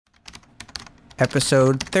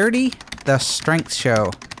Episode 30, The Strength Show.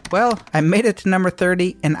 Well, I made it to number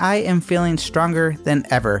 30, and I am feeling stronger than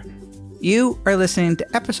ever. You are listening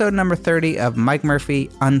to episode number 30 of Mike Murphy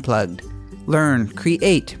Unplugged. Learn,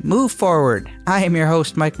 create, move forward. I am your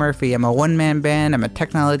host, Mike Murphy. I'm a one-man band, I'm a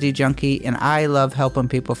technology junkie, and I love helping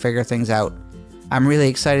people figure things out. I'm really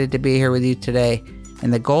excited to be here with you today.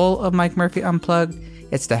 And the goal of Mike Murphy Unplugged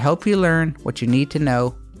is to help you learn what you need to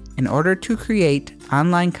know in order to create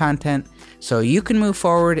online content so you can move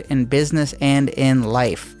forward in business and in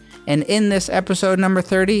life. And in this episode number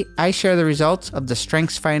 30, I share the results of the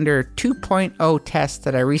StrengthsFinder 2.0 test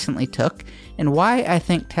that I recently took and why I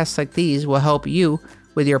think tests like these will help you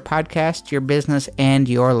with your podcast, your business, and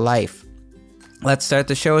your life. Let's start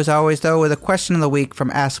the show as always though with a question of the week from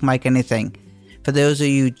Ask Mike Anything. For those of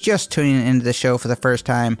you just tuning into the show for the first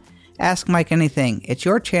time, Ask Mike Anything. It's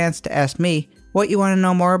your chance to ask me what you want to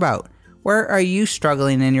know more about. Where are you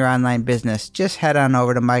struggling in your online business? Just head on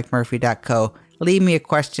over to mikemurphy.co, leave me a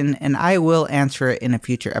question, and I will answer it in a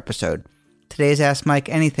future episode. Today's Ask Mike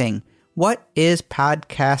Anything. What is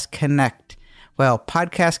Podcast Connect? Well,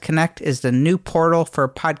 Podcast Connect is the new portal for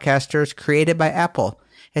podcasters created by Apple.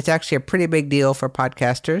 It's actually a pretty big deal for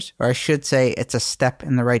podcasters, or I should say it's a step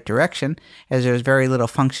in the right direction, as there's very little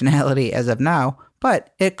functionality as of now,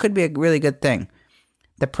 but it could be a really good thing.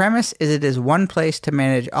 The premise is it is one place to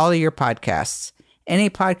manage all of your podcasts. Any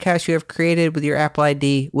podcast you have created with your Apple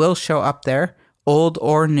ID will show up there, old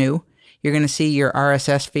or new. You're going to see your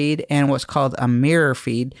RSS feed and what's called a mirror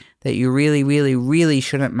feed that you really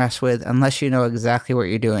shouldn't mess with unless you know exactly what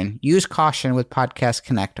you're doing. Use caution with Podcast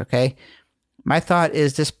Connect, okay? My thought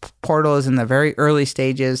is this portal is in the very early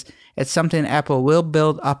stages. It's something Apple will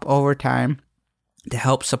build up over time to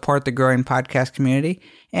help support the growing podcast community,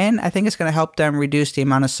 and I think it's going to help them reduce the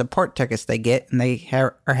amount of support tickets they get and they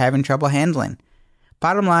are having trouble handling.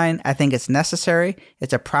 Bottom line, I think it's necessary.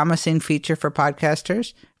 It's a promising feature for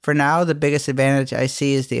podcasters. For now, the biggest advantage I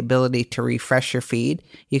see is the ability to refresh your feed.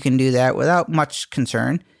 You can do that without much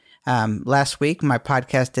concern. Last week, my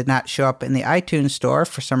podcast did not show up in the iTunes store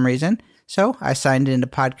for some reason, so I signed into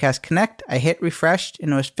Podcast Connect, I hit refresh,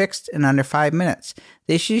 and it was fixed in under 5 minutes.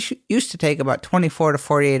 This used to take about 24 to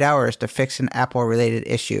 48 hours to fix an Apple-related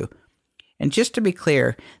issue. And just to be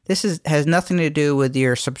clear, this has nothing to do with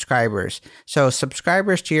your subscribers. So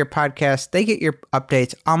subscribers to your podcast, they get your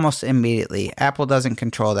updates almost immediately. Apple doesn't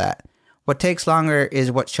control that. What takes longer is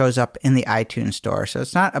what shows up in the iTunes store. So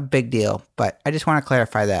it's not a big deal, but I just want to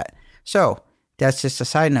clarify that. So that's just a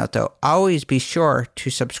side note, though. Always be sure to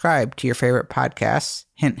subscribe to your favorite podcasts.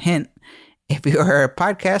 Hint, hint. If you are a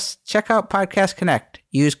podcast, check out Podcast Connect.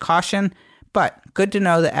 Use caution, but good to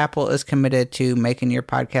know that Apple is committed to making your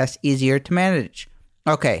podcast easier to manage.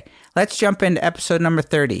 Okay, let's jump into episode number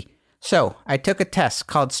 30. So, I took a test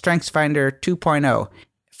called StrengthsFinder 2.0.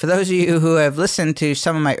 For those of you who have listened to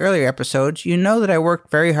some of my earlier episodes, you know that I worked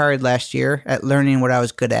very hard last year at learning what I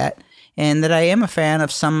was good at, and that I am a fan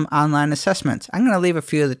of some online assessments. I'm going to leave a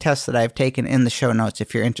few of the tests that I've taken in the show notes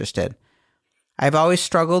if you're interested. I've always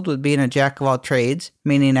struggled with being a jack of all trades,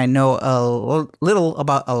 meaning I know a little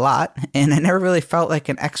about a lot, and I never really felt like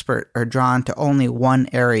an expert or drawn to only one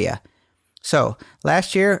area. So,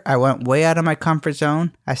 last year, I went way out of my comfort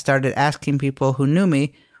zone. I started asking people who knew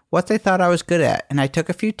me what they thought I was good at, and I took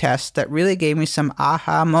a few tests that really gave me some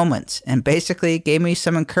aha moments and basically gave me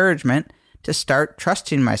some encouragement to start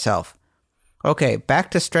trusting myself. Okay, back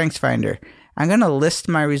to StrengthsFinder. I'm going to list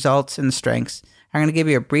my results and strengths. I'm going to give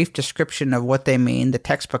you a brief description of what they mean, the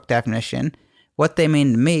textbook definition, what they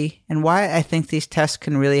mean to me, and why I think these tests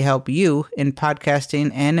can really help you in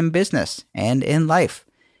podcasting and in business and in life.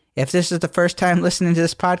 If this is the first time listening to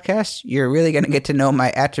this podcast, you're really going to get to know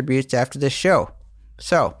my attributes after this show.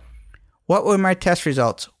 So, what were my test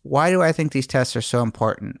results? Why do I think these tests are so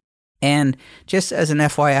important? And just as an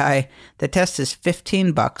FYI, the test is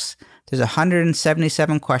 $15. There's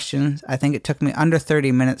 177 questions. I think it took me under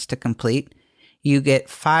 30 minutes to complete. You get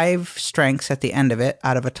 5 strengths at the end of it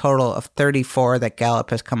out of a total of 34 that Gallup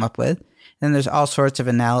has come up with. Then there's all sorts of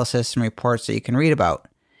analysis and reports that you can read about.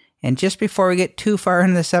 And just before we get too far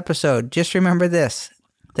into this episode, just remember this.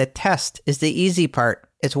 The test is the easy part.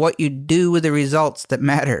 It's what you do with the results that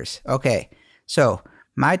matters. Okay, so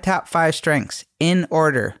my top 5 strengths in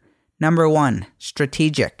order. Number 1,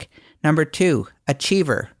 strategic. Number 2,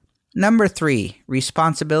 achiever. Number 3,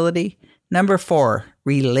 responsibility. Number 4,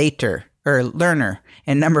 relator or learner.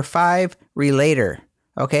 And number 5, relator.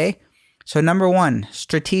 Okay? So number 1,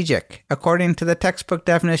 strategic. According to the textbook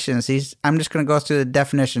definitions, I'm just going to go through the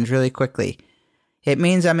definitions really quickly. It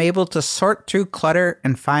means I'm able to sort through clutter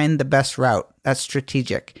and find the best route. That's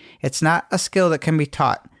strategic. It's not a skill that can be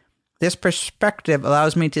taught. This perspective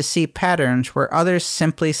allows me to see patterns where others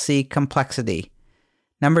simply see complexity.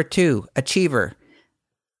 Number 2, achiever.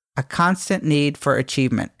 A constant need for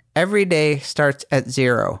achievement. Every day starts at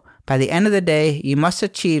 0. By the end of the day, you must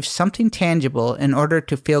achieve something tangible in order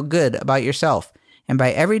to feel good about yourself. And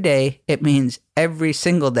by every day, it means every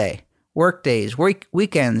single day. Work days,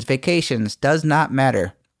 weekends, vacations, does not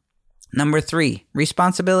matter. Number 3,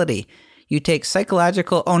 responsibility. You take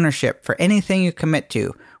psychological ownership for anything you commit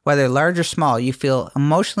to. Whether large or small, you feel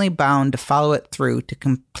emotionally bound to follow it through to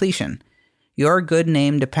completion. Your good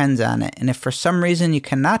name depends on it, and if for some reason you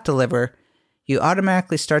cannot deliver, you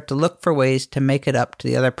automatically start to look for ways to make it up to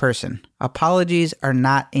the other person. Apologies are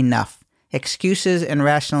not enough. Excuses and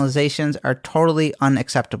rationalizations are totally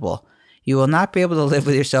unacceptable. You will not be able to live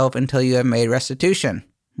with yourself until you have made restitution.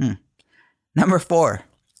 Number 4,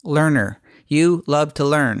 learner. You love to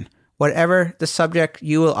learn. Whatever the subject,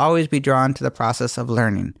 you will always be drawn to the process of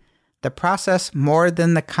learning. The process, more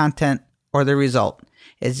than the content or the result,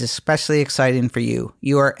 is especially exciting for you.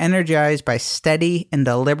 You are energized by steady and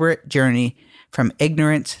deliberate journey from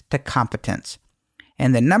ignorance to competence.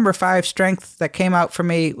 And the number 5 strength that came out for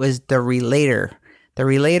me was the relator. The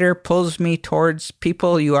relator pulls me towards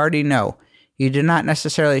people you already know. You do not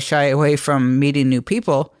necessarily shy away from meeting new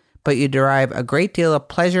people, but you derive a great deal of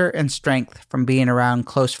pleasure and strength from being around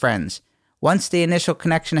close friends. Once the initial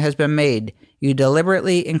connection has been made, you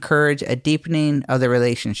deliberately encourage a deepening of the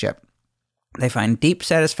relationship. They find deep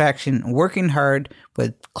satisfaction working hard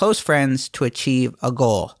with close friends to achieve a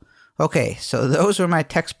goal. Okay, so those were my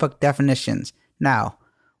textbook definitions. Now,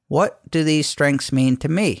 what do these strengths mean to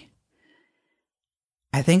me?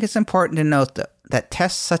 I think it's important to note that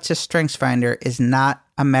tests such as StrengthsFinder is not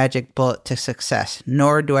a magic bullet to success,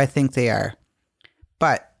 nor do I think they are.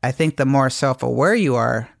 But I think the more self-aware you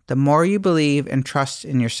are, the more you believe and trust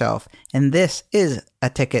in yourself. And this is a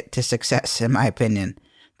ticket to success, in my opinion.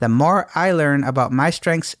 The more I learn about my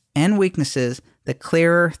strengths and weaknesses, the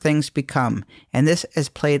clearer things become. And this has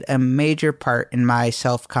played a major part in my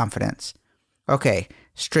self-confidence. Okay,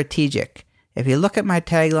 strategic. If you look at my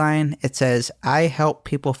tagline, it says, I help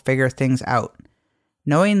people figure things out.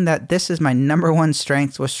 Knowing that this is my number 1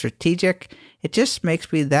 strength was strategic, it just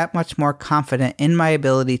makes me that much more confident in my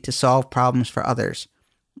ability to solve problems for others.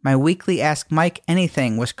 My weekly Ask Mike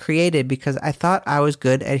Anything was created because I thought I was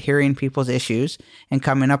good at hearing people's issues and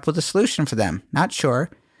coming up with a solution for them. Not sure.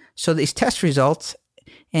 So these test results,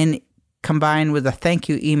 and combined with a thank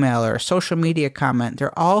you email or a social media comment,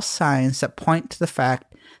 they're all signs that point to the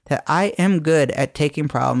fact that I am good at taking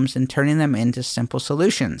problems and turning them into simple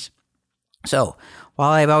solutions. So, while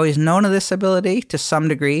I've always known of this ability to some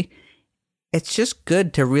degree, it's just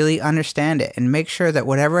good to really understand it and make sure that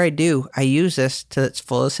whatever I do, I use this to its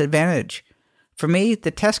fullest advantage. For me, the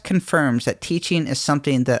test confirms that teaching is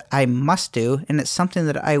something that I must do, and it's something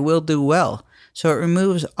that I will do well, so it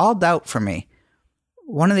removes all doubt for me.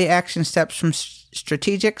 One of the action steps from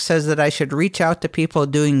Strategic says that I should reach out to people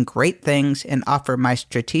doing great things and offer my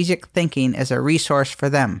strategic thinking as a resource for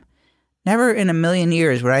them. Never in a million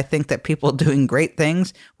years would I think that people doing great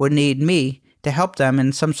things would need me to help them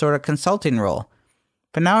in some sort of consulting role.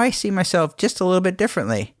 But now I see myself just a little bit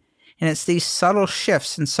differently, and it's these subtle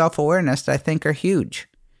shifts in self-awareness that I think are huge.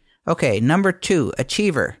 Okay, number 2,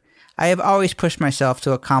 achiever. I have always pushed myself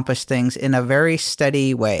to accomplish things in a very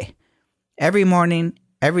steady way. Every morning,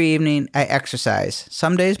 every evening, I exercise.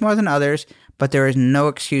 Some days more than others, but there is no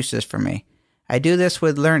excuses for me. I do this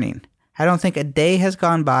with learning. I don't think a day has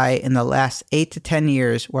gone by in the last 8 to 10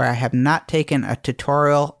 years where I have not taken a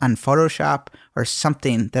tutorial on Photoshop or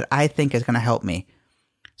something that I think is going to help me.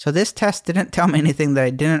 So this test didn't tell me anything that I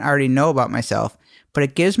didn't already know about myself, but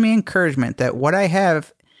it gives me encouragement that what I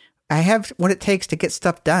have what it takes to get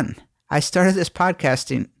stuff done. I started this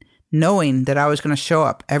podcasting knowing that I was going to show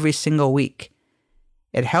up every single week.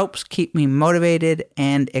 It helps keep me motivated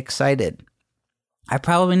and excited. I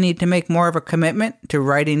probably need to make more of a commitment to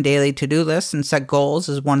writing daily to-do lists and set goals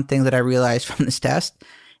is one thing that I realized from this test.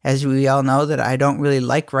 As we all know that I don't really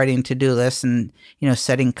like writing to-do lists and,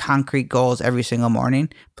 setting concrete goals every single morning.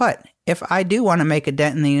 But if I do want to make a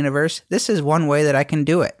dent in the universe, this is one way that I can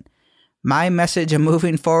do it. My message of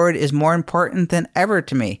moving forward is more important than ever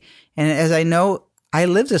to me. And as I know, I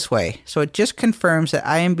live this way. So it just confirms that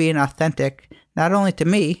I am being authentic, not only to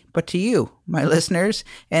me, but to you, my listeners.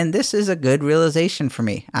 And this is a good realization for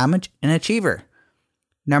me. I'm an achiever.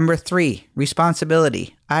 Number 3,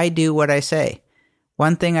 responsibility. I do what I say.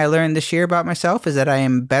 One thing I learned this year about myself is that I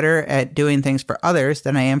am better at doing things for others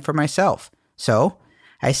than I am for myself. So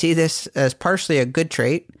I see this as partially a good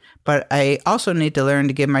trait, but I also need to learn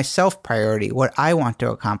to give myself priority, what I want to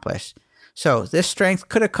accomplish. So this strength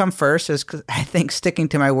could have come first, as I think sticking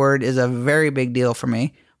to my word is a very big deal for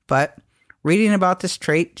me, but reading about this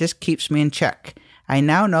trait just keeps me in check. I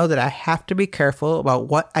now know that I have to be careful about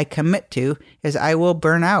what I commit to, as I will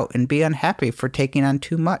burn out and be unhappy for taking on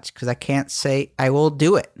too much because I can't say I will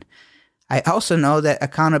do it. I also know that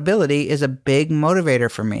accountability is a big motivator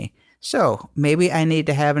for me. So maybe I need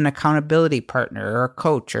to have an accountability partner or a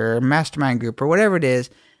coach or a mastermind group or whatever it is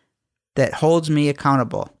that holds me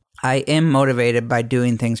accountable. I am motivated by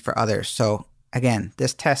doing things for others. So again,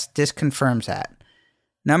 this test confirms that.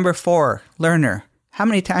 Number 4, learner. How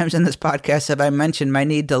many times in this podcast have I mentioned my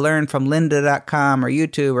need to learn from lynda.com or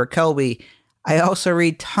YouTube or Kelby? I also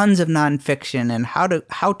read tons of nonfiction and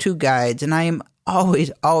how-to guides, and I am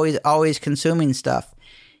always consuming stuff.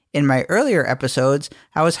 In my earlier episodes,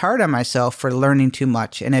 I was hard on myself for learning too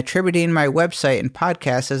much and attributing my website and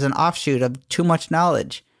podcast as an offshoot of too much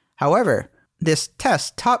knowledge. However, this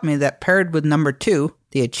test taught me that paired with number 2,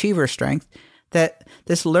 the achiever strength, that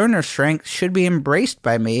this learner strength should be embraced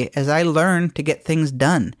by me as I learn to get things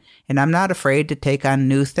done, and I'm not afraid to take on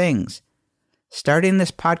new things. Starting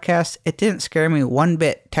this podcast, it didn't scare me one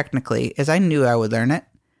bit technically, as I knew I would learn it.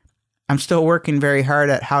 I'm still working very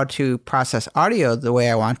hard at how to process audio the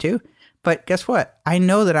way I want to, but guess what? I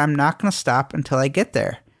know that I'm not going to stop until I get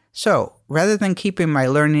there. So, rather than keeping my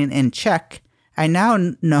learning in check, I now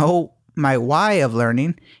know my why of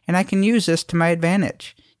learning, and I can use this to my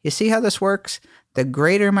advantage. You see how this works? The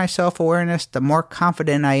greater my self-awareness, the more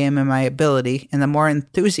confident I am in my ability, and the more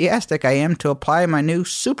enthusiastic I am to apply my new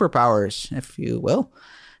superpowers, if you will.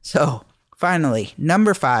 So, finally,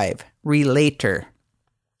 number 5, relator.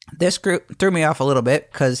 This group threw me off a little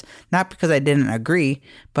bit, not because I didn't agree,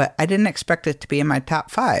 but I didn't expect it to be in my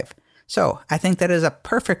top 5. So, I think that is a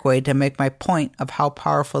perfect way to make my point of how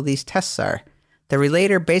powerful these tests are. The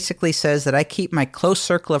relator basically says that I keep my close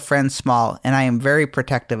circle of friends small, and I am very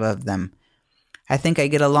protective of them. I think I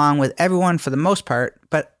get along with everyone for the most part,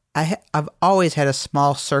 but I've always had a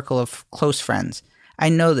small circle of close friends. I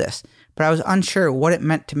know this, but I was unsure what it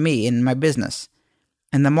meant to me in my business.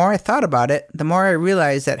 And the more I thought about it, the more I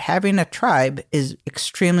realized that having a tribe is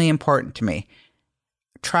extremely important to me.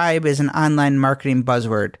 Tribe is an online marketing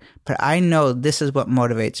buzzword, but I know this is what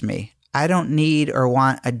motivates me. I don't need or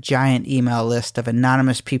want a giant email list of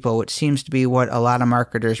anonymous people, which seems to be what a lot of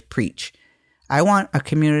marketers preach. I want a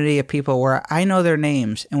community of people where I know their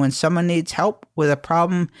names, and when someone needs help with a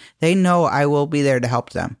problem, they know I will be there to help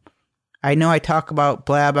them. I know I talk about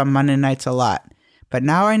Blab on Monday nights a lot, but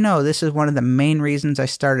now I know this is one of the main reasons I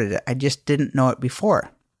started it. I just didn't know it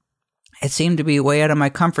before. It seemed to be way out of my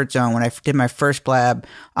comfort zone when I did my first Blab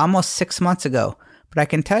almost 6 months ago, but I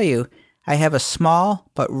can tell you, I have a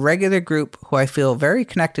small but regular group who I feel very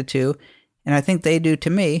connected to, and I think they do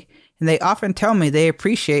to me, and they often tell me they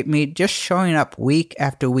appreciate me just showing up week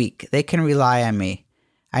after week. They can rely on me.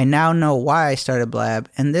 I now know why I started Blab,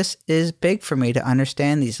 and this is big for me to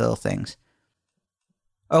understand these little things.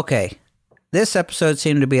 Okay, this episode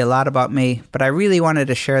seemed to be a lot about me, but I really wanted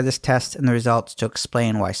to share this test and the results to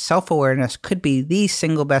explain why self-awareness could be the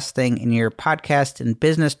single best thing in your podcast and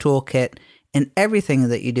business toolkit and everything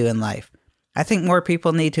that you do in life. I think more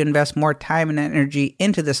people need to invest more time and energy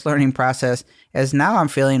into this learning process, as now I'm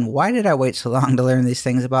feeling, why did I wait so long to learn these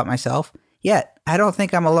things about myself? Yet, I don't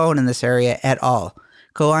think I'm alone in this area at all.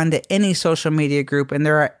 Go on to any social media group and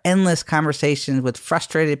there are endless conversations with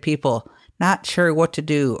frustrated people not sure what to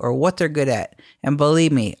do or what they're good at. And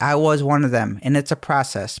believe me, I was one of them, and it's a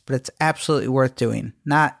process, but it's absolutely worth doing,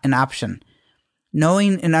 not an option.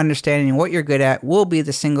 Knowing and understanding what you're good at will be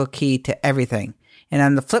the single key to everything. And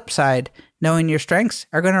on the flip side, knowing your strengths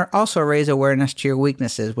are going to also raise awareness to your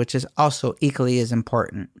weaknesses, which is also equally as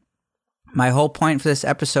important. My whole point for this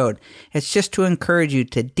episode is just to encourage you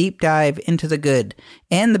to deep dive into the good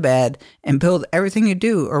and the bad and build everything you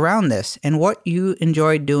do around this and what you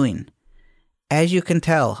enjoy doing. As you can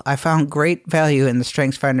tell, I found great value in the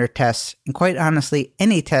StrengthsFinder tests, and quite honestly,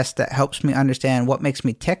 any test that helps me understand what makes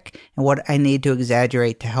me tick and what I need to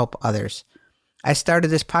exaggerate to help others. I started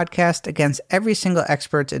this podcast against every single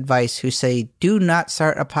expert's advice who say do not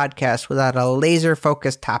start a podcast without a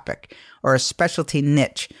laser-focused topic or a specialty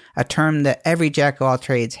niche, a term that every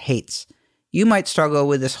jack-of-all-trades hates. You might struggle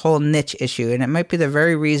with this whole niche issue, and it might be the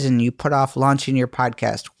very reason you put off launching your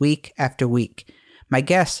podcast week after week. My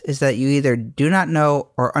guess is that you either do not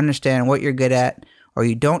know or understand what you're good at, or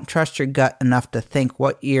you don't trust your gut enough to think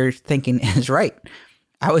what you're thinking is right.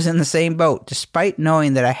 I was in the same boat, despite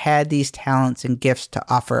knowing that I had these talents and gifts to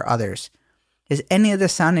offer others. Is any of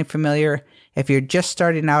this sounding familiar? If you're just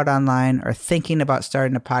starting out online or thinking about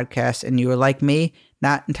starting a podcast and you are like me,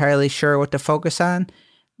 not entirely sure what to focus on,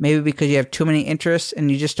 maybe because you have too many interests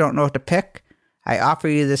and you just don't know what to pick, I offer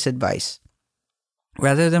you this advice.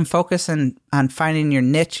 Rather than focus on finding your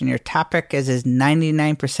niche and your topic, as is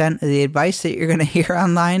 99% of the advice that you're going to hear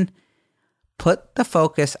online, put the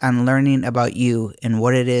focus on learning about you and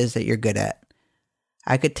what it is that you're good at.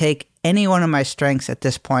 I could take any one of my strengths at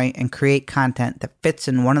this point and create content that fits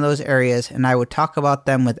in one of those areas, and I would talk about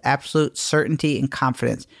them with absolute certainty and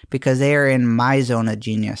confidence because they are in my zone of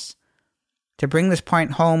genius. To bring this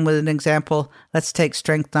point home with an example, let's take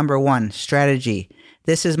strength number 1, strategy.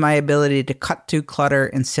 This is my ability to cut through clutter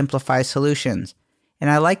and simplify solutions. And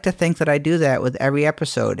I like to think that I do that with every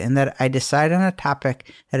episode and that I decide on a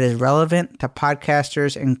topic that is relevant to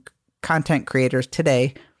podcasters and content creators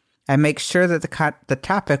today. I make sure that the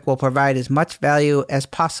topic will provide as much value as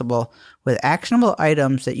possible with actionable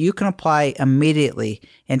items that you can apply immediately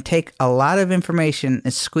and take a lot of information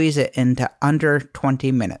and squeeze it into under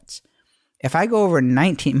 20 minutes. If I go over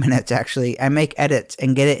 19 minutes, actually, I make edits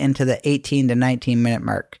and get it into the 18 to 19 minute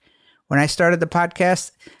mark. When I started the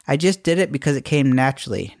podcast, I just did it because it came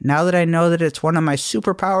naturally. Now that I know that it's one of my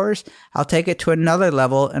superpowers, I'll take it to another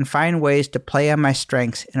level and find ways to play on my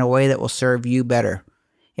strengths in a way that will serve you better.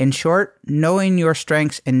 In short, knowing your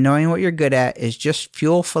strengths and knowing what you're good at is just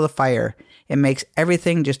fuel for the fire. It makes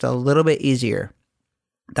everything just a little bit easier.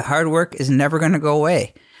 The hard work is never going to go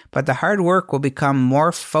away, but the hard work will become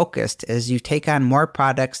more focused as you take on more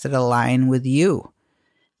products that align with you.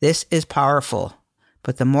 This is powerful,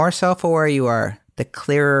 but the more self-aware you are, the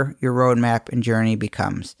clearer your roadmap and journey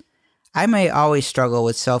becomes. I may always struggle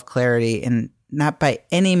with self-clarity and not by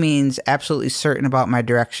any means absolutely certain about my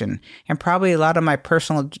direction, and probably a lot of my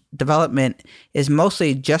personal development is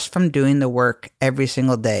mostly just from doing the work every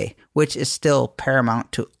single day, which is still paramount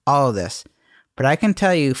to all of this. But I can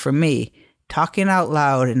tell you, for me, talking out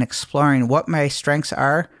loud and exploring what my strengths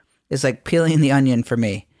are is like peeling the onion for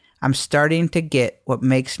me. I'm starting to get what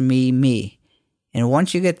makes me me. And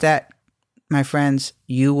once you get that, my friends,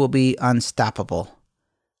 you will be unstoppable.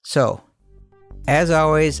 So, as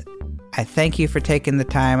always, I thank you for taking the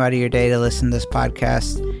time out of your day to listen to this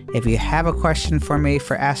podcast. If you have a question for me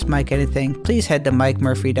for Ask Mike Anything, please head to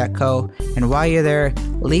mikemurphy.co. And while you're there,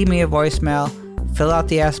 leave me a voicemail, fill out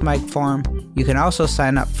the Ask Mike form. You can also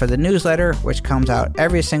sign up for the newsletter, which comes out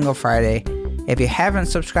every single Friday. If you haven't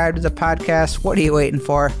subscribed to the podcast, what are you waiting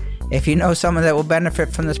for? If you know someone that will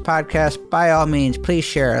benefit from this podcast, by all means, please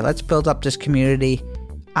share. Let's build up this community.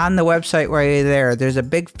 On the website while you're there, there's a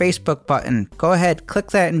big Facebook button. Go ahead,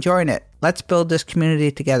 click that and join it. Let's build this community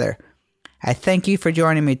together. I thank you for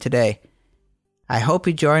joining me today. I hope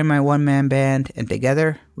you join my one-man band, and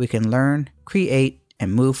together we can learn, create,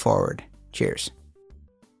 and move forward. Cheers.